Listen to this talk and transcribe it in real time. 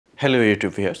Hello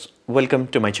YouTube viewers, welcome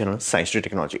to my channel Science to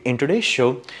Technology. In today's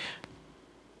show,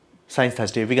 Science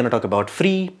Thursday, we're going to talk about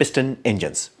free piston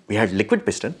engines. We had liquid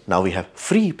piston, now we have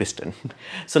free piston.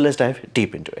 So let's dive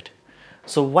deep into it.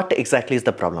 So what exactly is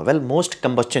the problem? Well, most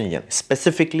combustion engine,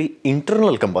 specifically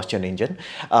internal combustion engine,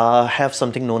 have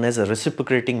something known as a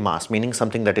reciprocating mass, meaning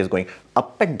something that is going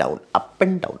up and down, up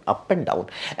and down, up and down.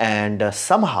 And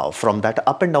somehow from that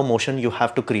up and down motion, you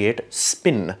have to create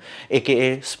spin,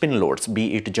 aka spin loads,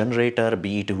 be it generator,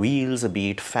 be it wheels,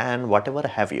 be it fan, whatever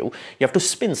have you. You have to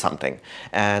spin something,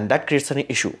 and that creates an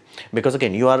issue. Because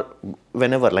again, you are,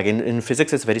 whenever, like in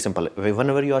physics, it's very simple.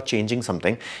 Whenever you are changing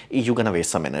something, you're gonna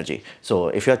waste some energy. So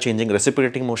if you are changing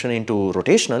reciprocating motion into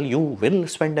rotational, you will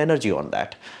spend energy on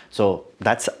that. So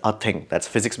that's a thing. That's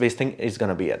physics-based thing is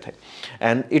gonna be a thing.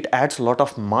 And it adds a lot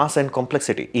of mass and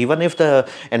complexity. Even if the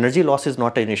energy loss is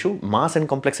not an issue, mass and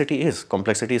complexity is.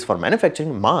 Complexity is for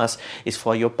manufacturing, mass is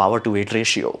for your power to weight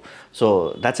ratio.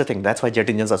 So that's the thing. That's why jet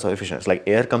engines are so efficient. It's like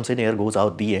air comes in, air goes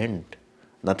out, the end.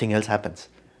 Nothing else happens.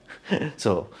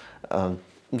 So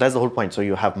that's the whole point. So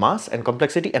you have mass and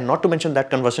complexity, and not to mention that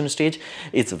conversion stage,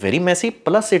 it's very messy,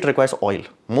 plus it requires oil.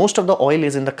 Most of the oil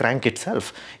is in the crank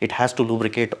itself. It has to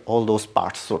lubricate all those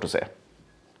parts, so to say.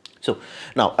 So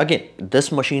now again,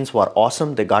 these machines were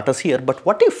awesome, they got us here, but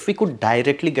what if we could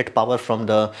directly get power from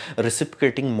the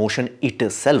reciprocating motion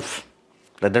itself?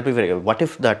 Let that be very good. What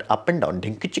if that up and down,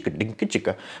 dinky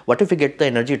chicka, what if we get the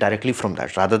energy directly from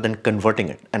that rather than converting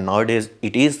it? And nowadays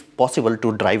it is possible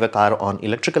to drive a car on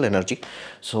electrical energy.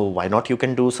 So why not you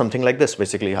can do something like this,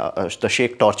 basically the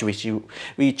shake torch which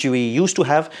we used to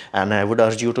have, and I would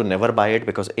urge you to never buy it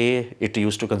because A, it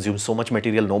used to consume so much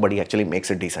material, nobody actually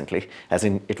makes it decently, as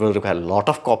in it will require a lot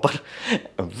of copper,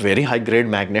 a very high grade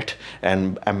magnet,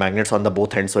 and magnets on the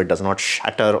both ends so it does not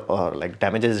shatter or like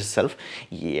damages itself.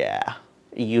 Yeah.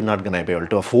 You're not gonna be able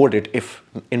to afford it if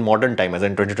in modern time, as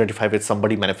in 2025, if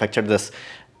somebody manufactured this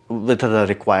with the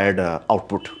required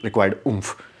output, required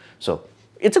oomph. So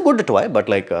it's a good toy, but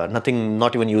like nothing,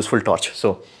 not even useful torch.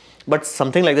 So, but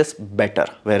something like this better,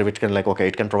 where it can, like, okay,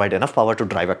 it can provide enough power to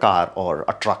drive a car or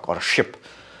a truck or a ship.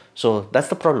 So that's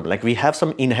the problem. Like, we have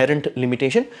some inherent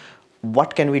limitation.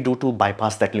 What can we do to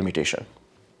bypass that limitation?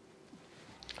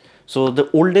 So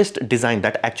the oldest design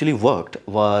that actually worked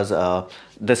was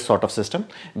this sort of system.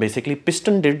 Basically,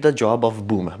 piston did the job of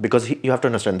boom, because you have to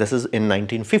understand, this is in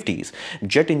 1950s.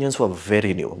 Jet engines were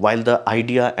very new. While the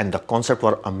idea and the concept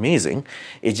were amazing,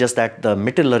 it's just that the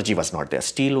metallurgy was not there.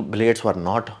 Steel blades were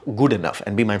not good enough.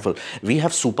 And be mindful, we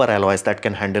have super alloys that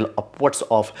can handle upwards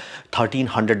of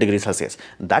 1300 degrees Celsius.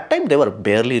 That time they were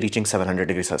barely reaching 700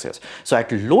 degrees Celsius. So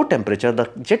at low temperature, the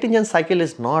jet engine cycle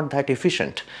is not that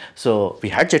efficient. So we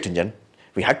had jet engine,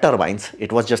 we had turbines,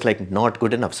 it was just like not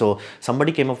good enough. So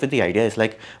somebody came up with the idea, it's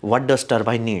like, what does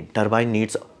turbine need? Turbine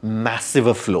needs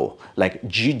massive flow, like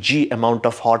GG amount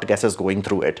of hot gases going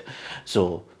through it.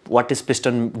 So what is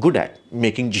piston good at?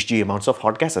 Making GG amounts of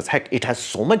hot gases. Heck, it has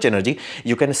so much energy,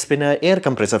 you can spin an air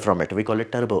compressor from it. We call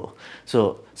it turbo.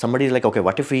 So somebody is like, okay,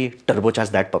 what if we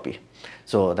turbocharge that puppy?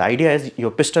 So the idea is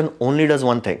your piston only does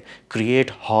one thing, create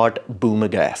hot boom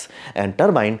gas, and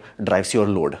turbine drives your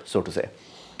load, so to say.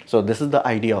 So this is the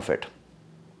idea of it.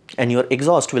 And your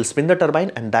exhaust will spin the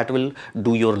turbine, and that will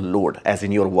do your load, as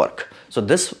in your work. So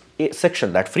this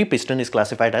section, that free piston, is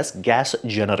classified as gas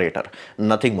generator.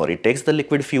 Nothing more. It takes the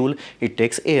liquid fuel, it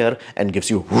takes air and gives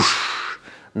you whoosh.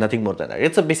 Nothing more than that.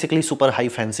 It's a basically super high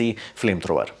fancy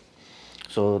flamethrower.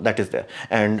 So that is there.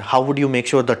 And how would you make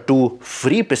sure the two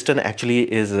free piston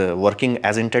actually is working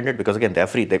as intended? Because again, they are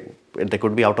free, they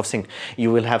could be out of sync.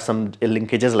 You will have some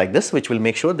linkages like this, which will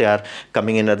make sure they are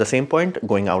coming in at the same point,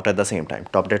 going out at the same time.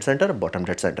 Top dead center, bottom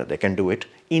dead center. They can do it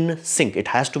in sync. It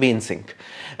has to be in sync.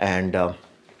 And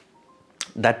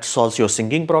that solves your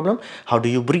sinking problem. How do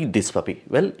you breathe this puppy?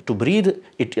 Well, to breathe,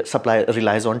 it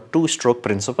relies on two-stroke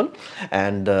principle,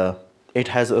 and it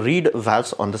has reed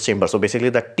valves on the chamber. So basically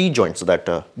that T-joints,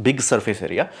 that big surface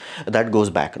area, that goes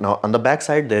back. Now on the back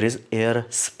side, there is air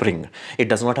spring. It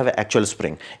does not have an actual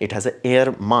spring. It has an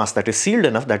air mass that is sealed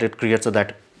enough that it creates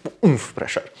that oomph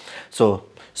pressure. So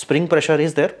spring pressure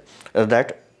is there,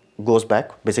 that goes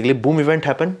back. Basically boom event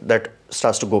happened, that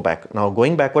starts to go back. Now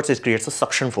going backwards, it creates a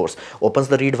suction force. Opens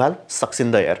the reed valve, sucks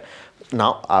in the air.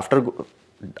 Now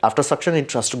after suction,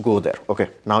 it has to go there. Okay,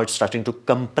 now it's starting to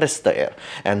compress the air,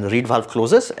 and the reed valve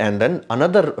closes, and then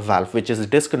another valve, which is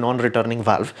disc non-returning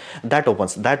valve, that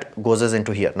opens, that goes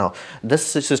into here. Now this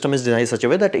system is designed in such a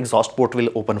way that exhaust port will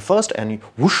open first, and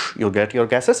whoosh, you get your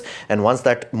gases, and once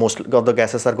that most of the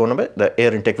gases are gone away, the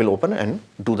air intake will open and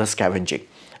do the scavenging.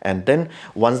 And then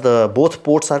once the both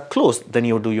ports are closed, then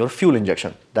you do your fuel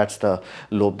injection. That's the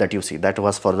lobe that you see. That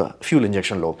was for the fuel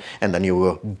injection lobe. And then you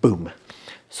go boom.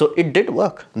 So it did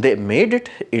work. They made it,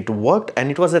 it worked,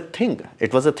 and it was a thing.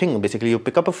 It was a thing. Basically, you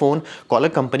pick up a phone, call a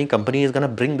company is going to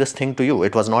bring this thing to you.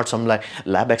 It was not some like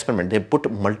lab experiment. They put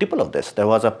multiple of this. There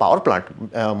was a power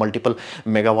plant, multiple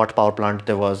megawatt power plant.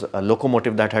 There was a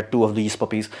locomotive that had 2 of these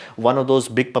puppies. One of those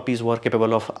big puppies were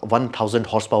capable of 1000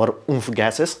 horsepower oomph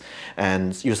gases,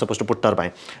 and you're supposed to put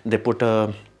turbine. They put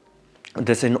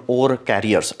this in ore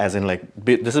carriers, as in like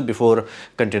this is before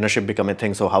container ship become a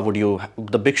thing. So how would you,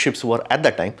 the big ships were at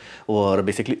that time were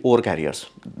basically ore carriers,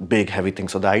 big heavy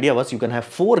things. So the idea was you can have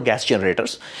 4 gas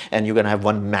generators and you can have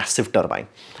 1 massive turbine,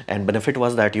 and benefit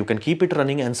was that you can keep it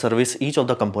running and service each of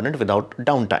the component without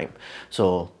downtime.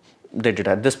 So they did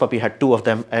that. This puppy had 2 of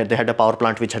them. They had a power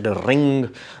plant which had a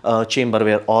ring chamber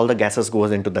where all the gases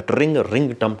goes into that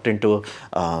ring dumped into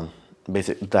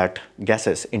that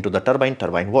gases into the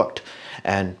turbine worked,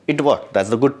 and it worked. That's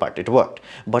the good part, it worked,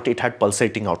 but it had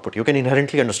pulsating output. You can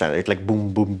inherently understand it, like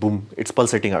boom boom boom, it's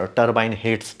pulsating out. Turbine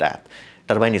hates that.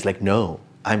 Turbine is like, no,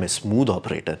 I'm a smooth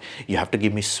operator. You have to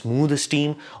give me smooth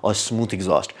steam or smooth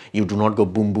exhaust. You do not go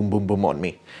boom boom boom boom on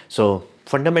me. So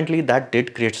fundamentally that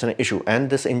did create an issue, and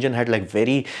this engine had like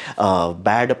very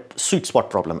bad sweet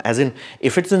spot problem, as in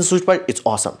if it's in sweet spot it's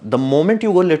awesome. The moment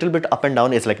you go a little bit up and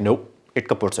down, it's like nope, it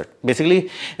kaputs it.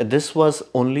 Basically, this was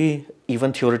only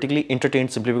even theoretically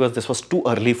entertained simply because this was too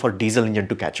early for diesel engine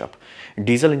to catch up.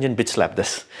 Diesel engine bitch slapped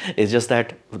this. It's just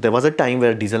that there was a time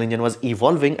where diesel engine was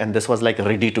evolving and this was like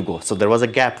ready to go. So there was a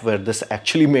gap where this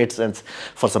actually made sense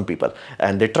for some people,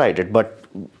 and they tried it. But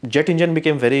jet engine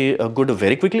became very good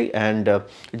very quickly, and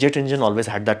jet engine always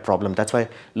had that problem. That's why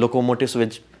locomotives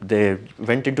which they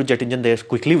went into jet engine, they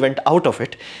quickly went out of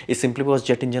it, is simply because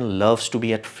jet engine loves to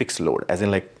be at fixed load, as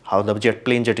in like how the jet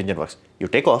engine works. You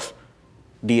take off,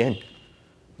 the end.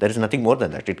 There is nothing more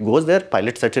than that. It goes there,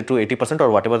 pilot sets it to 80%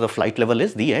 or whatever the flight level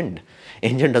is, the end.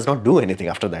 Engine does not do anything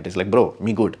after that. It's like, bro,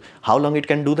 me good. How long it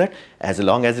can do that? As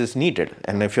long as it's needed.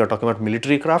 And if you're talking about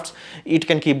military crafts, it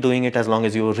can keep doing it as long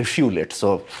as you refuel it.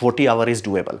 So 40 hours is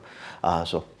doable.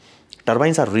 So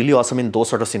turbines are really awesome in those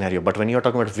sort of scenario. But when you're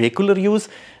talking about vehicular use,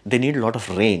 they need a lot of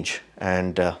range,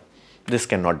 and this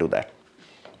cannot do that.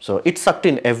 So it sucked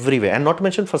in every way, and not to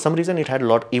mention for some reason it had a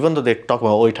lot, even though they talk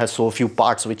about, oh, it has so few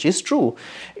parts, which is true,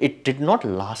 it did not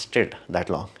lasted that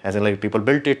long. As in like people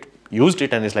built it, used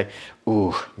it, and it's like,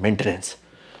 ooh, maintenance.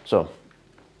 So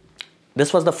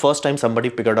this was the first time somebody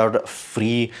figured out a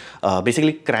free,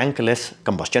 basically crankless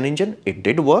combustion engine. It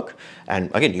did work, and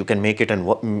again, you can make it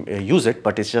and use it,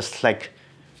 but it's just like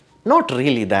not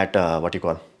really that, what you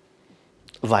call,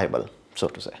 viable, so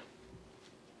to say.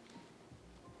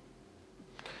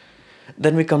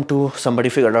 Then we come to somebody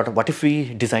figured out, what if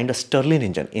we designed a Stirling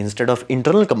engine instead of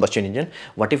internal combustion engine?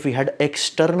 What if we had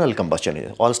external combustion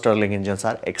engine? All Stirling engines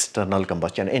are external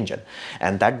combustion engine,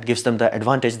 and that gives them the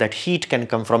advantage that heat can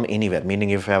come from anywhere.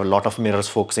 Meaning, if you have a lot of mirrors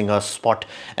focusing a spot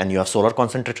and you have solar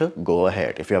concentrator, go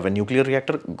ahead. If you have a nuclear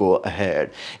reactor, go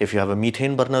ahead. If you have a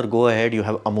methane burner, go ahead. You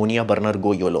have ammonia burner,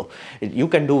 go YOLO. You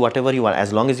can do whatever you want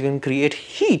as long as you can create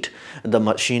heat. The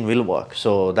machine will work.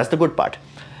 So that's the good part.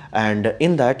 And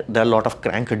in that, there are a lot of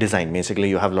crank design. Basically,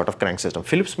 you have a lot of crank system.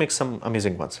 Philips makes some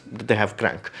amazing ones. They have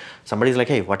crank. Somebody's like,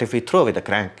 hey, what if we throw away the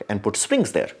crank and put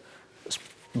springs there?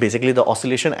 Basically, the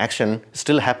oscillation action is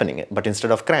still happening, but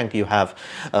instead of crank, you have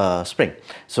spring.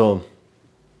 So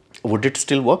would it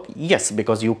still work? Yes,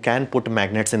 because you can put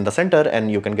magnets in the center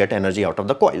and you can get energy out of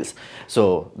the coils.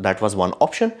 So that was one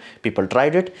option. People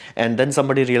tried it, and then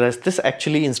somebody realized this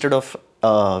actually, instead of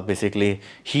basically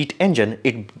heat engine,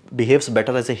 it behaves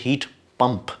better as a heat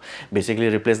pump. Basically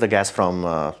replace the gas from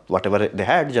whatever they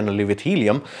had, generally with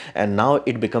helium, and now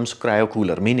it becomes cryo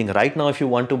cooler. Meaning right now, if you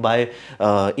want to buy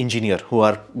engineer who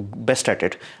are best at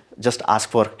it, just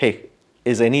ask for, hey,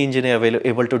 is any engineer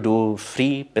able to do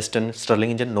free piston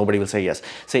Stirling engine? Nobody will say yes.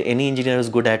 Say any engineer is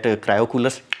good at cryo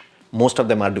coolers, most of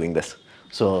them are doing this.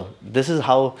 So this is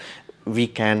how we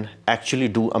can actually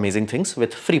do amazing things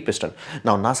with free piston.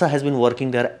 Now NASA has been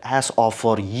working their ass off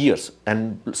for years,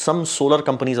 and some solar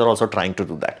companies are also trying to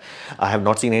do that. I have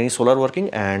not seen any solar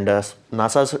working, and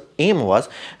NASA's aim was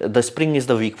the spring is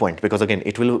the weak point, because again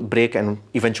it will break and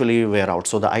eventually wear out.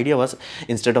 So the idea was,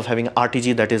 instead of having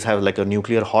RTG, that is have like a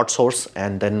nuclear hot source,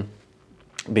 and then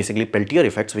basically Peltier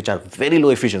effects, which are very low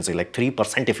efficiency, like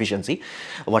 3% efficiency.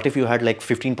 What if you had like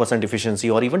 15%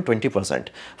 efficiency or even 20%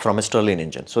 from a Stirling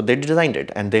engine? So they designed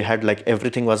it, and they had like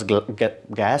everything was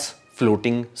gas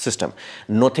floating system.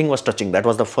 Nothing was touching. That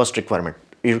was the first requirement.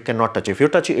 You cannot touch it. If you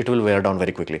touch it, it will wear down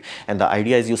very quickly. And the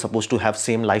idea is you're supposed to have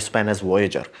same lifespan as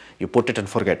Voyager. You put it and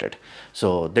forget it.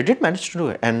 So they did manage to do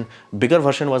it. And bigger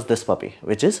version was this puppy,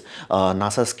 which is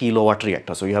NASA's kilowatt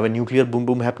reactor. So you have a nuclear boom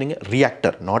boom happening,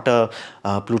 reactor, not a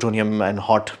plutonium and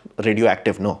hot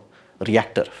radioactive, no.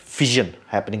 Reactor, fission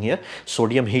happening here,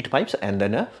 sodium heat pipes, and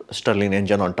then a Stirling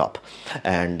engine on top.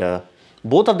 And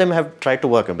both of them have tried to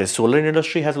work. The solar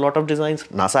industry has a lot of designs.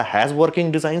 NASA has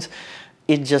working designs.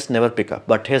 It just never pick up.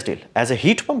 But here's the deal. As a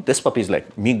heat pump, this puppy is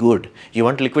like, me good. You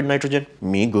want liquid nitrogen?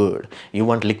 Me good. You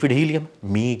want liquid helium?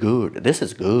 Me good. This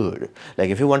is good.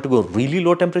 Like if you want to go really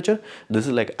low temperature, this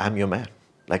is like, I'm your man.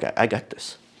 Like I got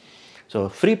this. So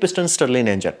Free-Piston Stirling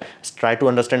engine. Try to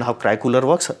understand how cryocooler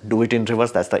works. Do it in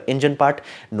reverse. That's the engine part.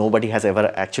 Nobody has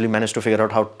ever actually managed to figure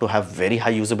out how to have very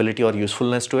high usability or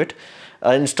usefulness to it.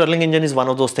 And Stirling engine is one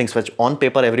of those things which on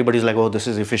paper everybody's like, oh, this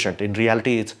is efficient. In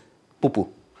reality, it's poo-poo.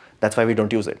 That's why we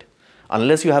don't use it.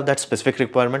 Unless you have that specific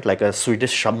requirement, like a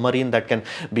Swedish submarine that can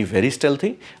be very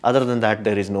stealthy. Other than that,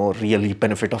 there is no really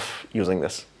benefit of using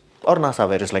this. Or NASA,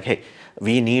 where it's like, hey,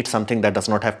 we need something that does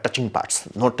not have touching parts,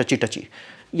 not touchy.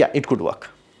 Yeah, it could work.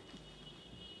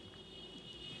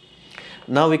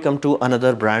 Now we come to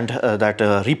another brand that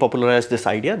repopularized this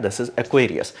idea. This is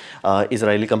Aquarius,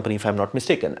 Israeli company if I'm not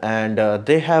mistaken. And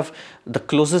they have the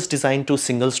closest design to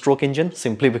single stroke engine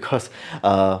simply because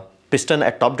piston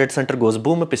at top dead center goes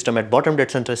boom, piston at bottom dead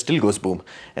center still goes boom.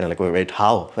 And I'm like, wait,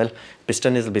 how? Well,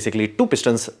 piston is basically two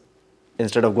pistons.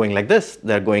 Instead of going like this,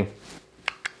 they're going.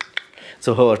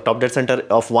 So top dead center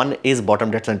of one is bottom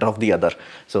dead center of the other.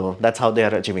 So that's how they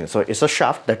are achieving. So it's a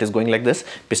shaft that is going like this,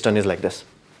 piston is like this.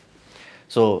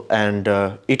 So, and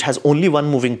it has only one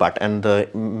moving part, and the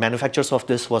manufacturers of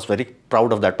this was very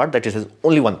proud of that part, that it is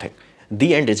only one thing.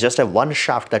 The end is just a one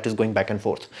shaft that is going back and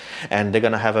forth. And they're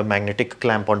gonna have a magnetic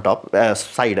clamp on top,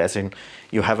 side, as in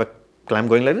you have a clamp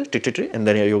going like this, and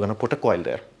then you're gonna put a coil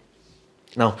there.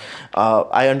 Now,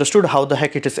 I understood how the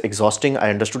heck it is exhausting. I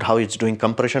understood how it's doing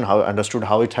compression, I understood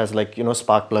how it has like, you know,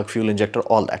 spark plug, fuel injector,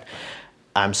 all that.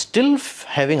 I'm still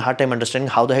having a hard time understanding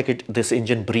how the heck this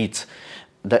engine breathes.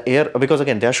 The air, because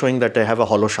again, they're showing that they have a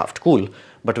hollow shaft, cool.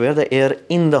 But where the air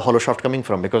in the hollow shaft coming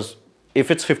from? Because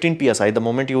if it's 15 PSI, the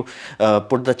moment you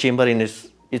put the chamber in,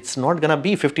 it's not gonna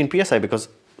be 15 PSI because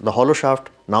the hollow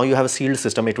shaft, now you have a sealed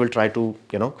system, it will try to,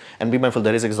 you know, and be mindful,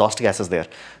 there is exhaust gases there.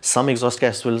 Some exhaust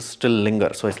gas will still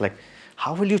linger. So it's like,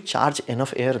 how will you charge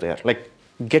enough air there? Like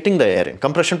getting the air in,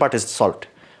 compression part is solved.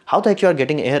 How the heck you are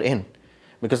getting air in?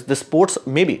 Because the sports,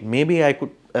 maybe I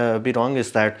could be wrong,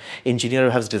 is that engineer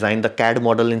has designed the CAD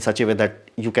model in such a way that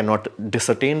you cannot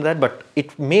discertain that, but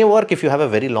it may work if you have a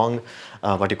very long,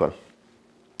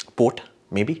 port,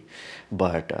 maybe,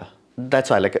 but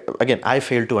that's why, like, again, I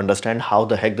failed to understand how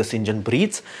the heck this engine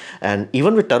breathes. And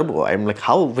even with turbo, I'm like,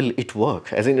 how will it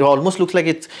work? As in, it almost looks like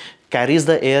it carries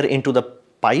the air into the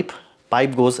pipe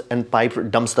goes and pipe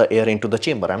dumps the air into the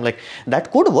chamber. I'm like,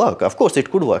 that could work. Of course, it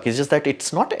could work. It's just that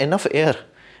it's not enough air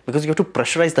because you have to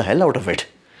pressurize the hell out of it.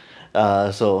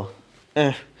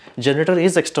 Generator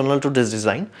is external to this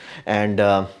design,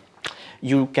 and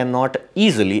you cannot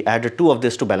easily add two of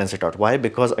this to balance it out. Why?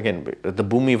 Because again, the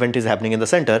boom event is happening in the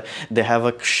center. They have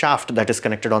a shaft that is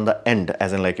connected on the end,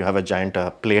 as in like you have a giant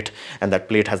plate, and that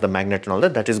plate has the magnet and all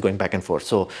that is going back and forth.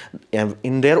 So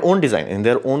in their own design, in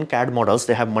their own CAD models,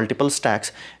 they have multiple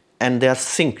stacks and they are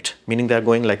synced, meaning they are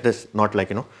going like this, not like,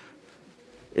 you know,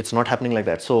 it's not happening like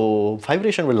that. So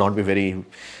vibration will not be very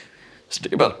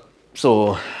stable.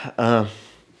 So,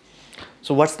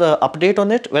 so what's the update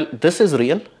on it? Well, this is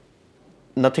real.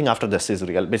 Nothing after this is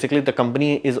real. Basically, the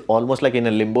company is almost like in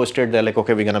a limbo state. They're like,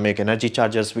 okay, we're gonna make energy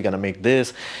chargers, we're gonna make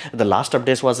this. The last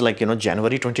update was like, you know,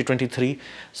 January 2023.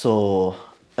 So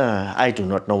I do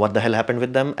not know what the hell happened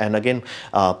with them. And again,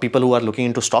 people who are looking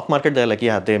into stock market, they're like,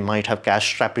 yeah, they might have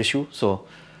cash trap issue. So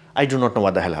I do not know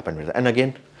what the hell happened with it. And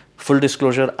again, full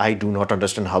disclosure, I do not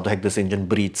understand how the heck this engine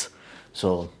breathes.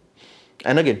 So,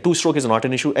 and again, two-stroke is not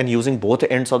an issue, and using both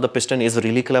ends of the piston is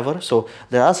really clever. So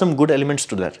there are some good elements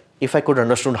to that, if I could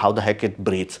understand how the heck it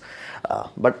breathes.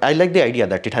 But I like the idea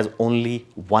that it has only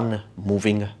one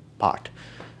moving part.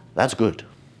 That's good.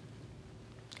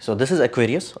 So this is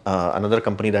Aquarius, another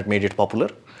company that made it popular.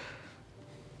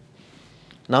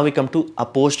 Now we come to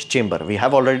opposed chamber. We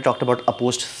have already talked about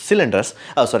opposed cylinders,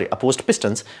 opposed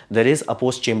pistons. There is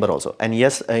opposed chamber also. And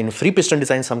yes, in free piston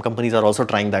design, some companies are also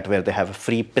trying that where they have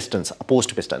free pistons,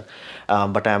 opposed piston.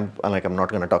 But I'm not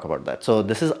going to talk about that. So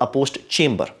this is opposed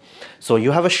chamber. So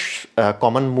you have a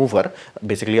common mover,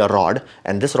 basically a rod,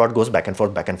 and this rod goes back and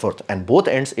forth. And both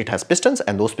ends, it has pistons,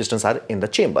 and those pistons are in the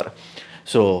chamber.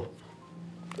 So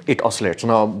it oscillates.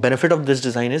 Now, benefit of this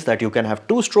design is that you can have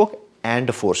two-stroke and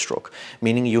a 4-stroke,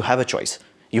 meaning you have a choice.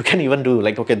 You can even do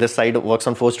like, okay, this side works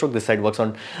on 4-stroke, this side works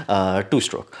on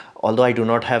 2-stroke. Although I do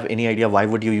not have any idea why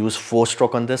would you use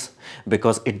 4-stroke on this,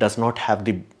 because it does not have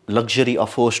the luxury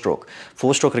of 4-stroke.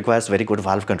 4-stroke requires very good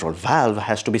valve control. Valve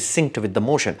has to be synced with the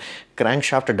motion.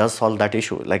 Crankshaft does solve that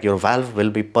issue. Like your valve will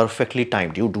be perfectly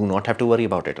timed. You do not have to worry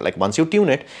about it. Like once you tune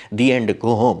it, the end,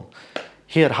 go home.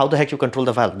 Here, how the heck you control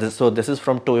the valve? So this is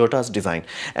from Toyota's design,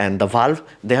 and the valve,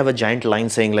 they have a giant line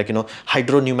saying like, you know,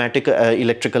 hydro-pneumatic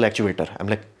electrical actuator. I'm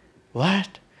like,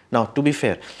 what? Now, to be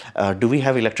fair, do we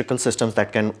have electrical systems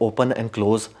that can open and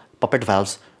close puppet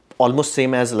valves almost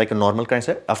same as like a normal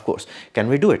crankshaft? Of course. Can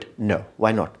we do it? No.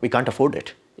 Why not? We can't afford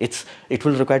it. It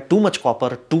will require too much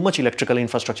copper, too much electrical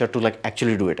infrastructure to like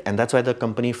actually do it. And that's why the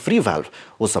company Free Valve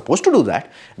was supposed to do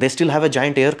that. They still have a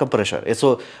giant air compressor.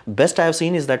 So best I have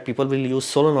seen is that people will use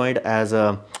solenoid as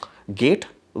a gate,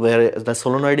 where the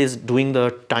solenoid is doing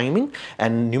the timing,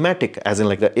 and pneumatic, as in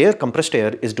like the air, compressed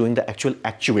air, is doing the actual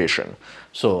actuation.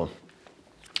 So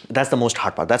that's the most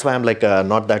hard part. That's why I'm like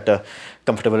not that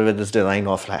comfortable with this design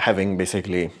of having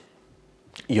basically,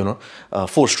 you know,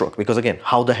 4-stroke, because again,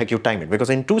 how the heck you time it? Because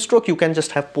in 2-stroke you can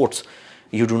just have ports.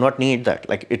 You do not need that.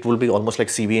 Like it will be almost like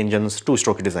CV engine's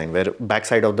 2-stroke design, where back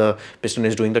side of the piston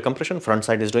is doing the compression, front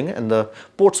side is doing it, and the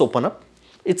ports open up.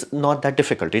 It's not that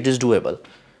difficult. It is doable.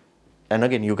 And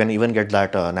again, you can even get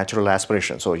that natural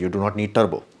aspiration, so you do not need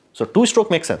turbo. So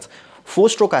 2-stroke makes sense.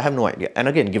 4-stroke, I have no idea. And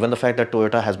again, given the fact that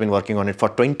Toyota has been working on it for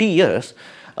 20 years,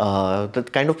 that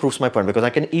kind of proves my point, because I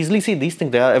can easily see these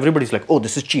things. Everybody's like, oh,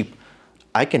 this is cheap.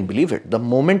 I can believe it. The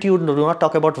moment you do not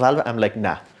talk about valve, I'm like,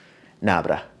 nah,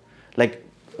 bruh. Like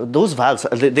those valves,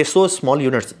 they're so small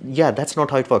units. Yeah, that's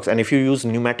not how it works. And if you use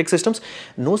pneumatic systems,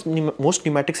 most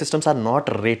pneumatic systems are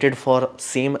not rated for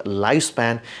same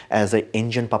lifespan as an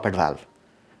engine puppet valve.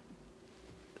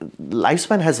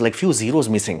 Lifespan has like few zeros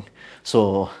missing.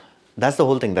 So that's the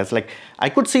whole thing. That's like, I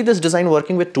could see this design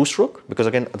working with 2-stroke, because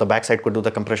again, the back side could do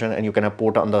the compression and you can have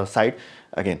port on the side.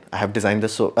 Again, I have designed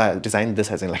this, so designed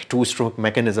this as in like 2-stroke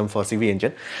mechanism for CV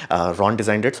engine. Ron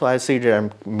designed it, so I see it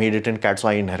and made it in CAD, so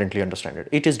I inherently understand it.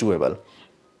 It is doable,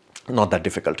 not that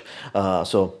difficult.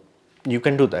 So you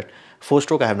can do that.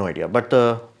 4-stroke, I have no idea. But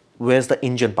where's the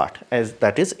engine part? As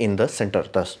that is in the center.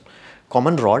 The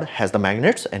common rod has the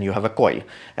magnets and you have a coil,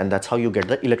 and that's how you get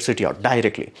the electricity out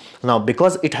directly. Now,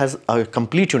 because it has a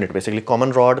complete unit, basically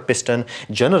common rod, piston,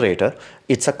 generator,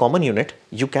 it's a common unit.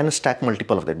 You can stack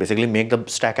multiple of that, basically make the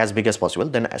stack as big as possible,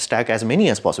 then stack as many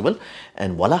as possible,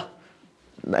 and voila.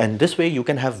 And this way you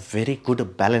can have very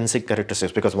good balancing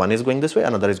characteristics, because one is going this way,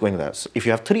 another is going there. So if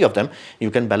you have 3 of them,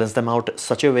 you can balance them out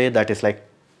such a way that is like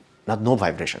no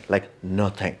vibration, like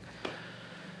nothing.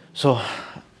 So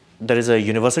there is a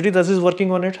university that is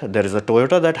working on it. There is a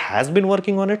Toyota that has been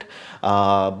working on it.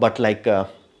 But like,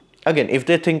 again, if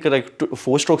they think like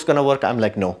 4-stroke's gonna work, I'm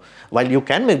like, no. While you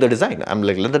can make the design, I'm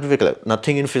like, let that be clear.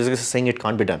 Nothing in physics is saying it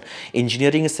can't be done.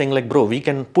 Engineering is saying like, bro, we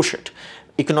can push it.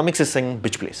 Economics is saying,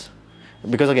 bitch, please.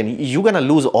 Because again, you're gonna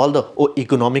lose all the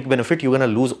economic benefit. You're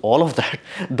gonna lose all of that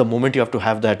the moment you have to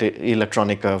have that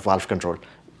electronic valve control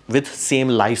with same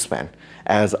lifespan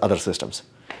as other systems.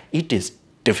 It is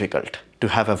difficult to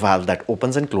have a valve that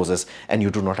opens and closes and you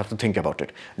do not have to think about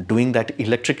it. Doing that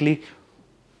electrically,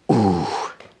 ooh.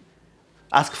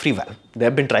 Ask Free Valve. They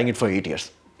have been trying it for 8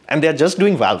 years. And they're just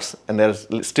doing valves. And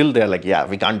they're like, yeah,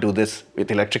 we can't do this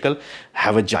with electrical.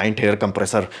 Have a giant air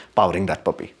compressor powering that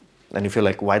puppy. And if you're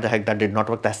like, why the heck that did not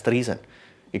work? That's the reason.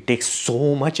 It takes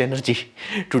so much energy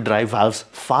to drive valves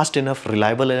fast enough,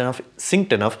 reliable enough,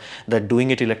 synced enough that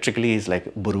doing it electrically is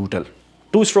like brutal.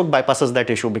 2-stroke bypasses that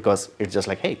issue because it's just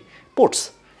like, hey,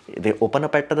 ports. They open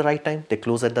up at the right time, they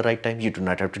close at the right time. You do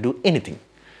not have to do anything.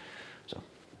 So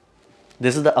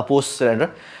this is the opposed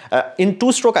cylinder. In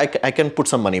 2-stroke, I can put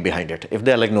some money behind it. If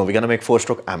they're like, no, we're gonna make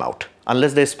 4-stroke, I'm out.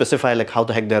 Unless they specify like how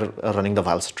the heck they're running the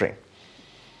valve string.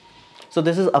 So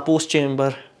this is opposed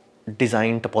chamber,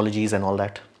 design topologies and all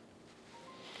that.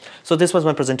 So this was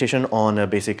my presentation on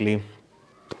basically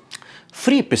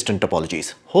free piston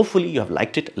topologies. Hopefully you have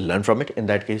liked it, learned from it. In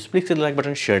that case, please hit the like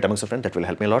button, share it amongst your friends. That will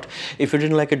help me a lot. If you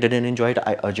didn't like it, didn't enjoy it,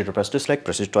 I urge you to press dislike,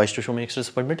 press it twice to show me extra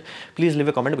disappointment. Please leave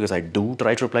a comment because I do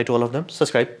try to reply to all of them.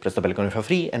 Subscribe, press the bell icon if you're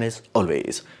free, and as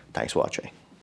always, thanks for watching.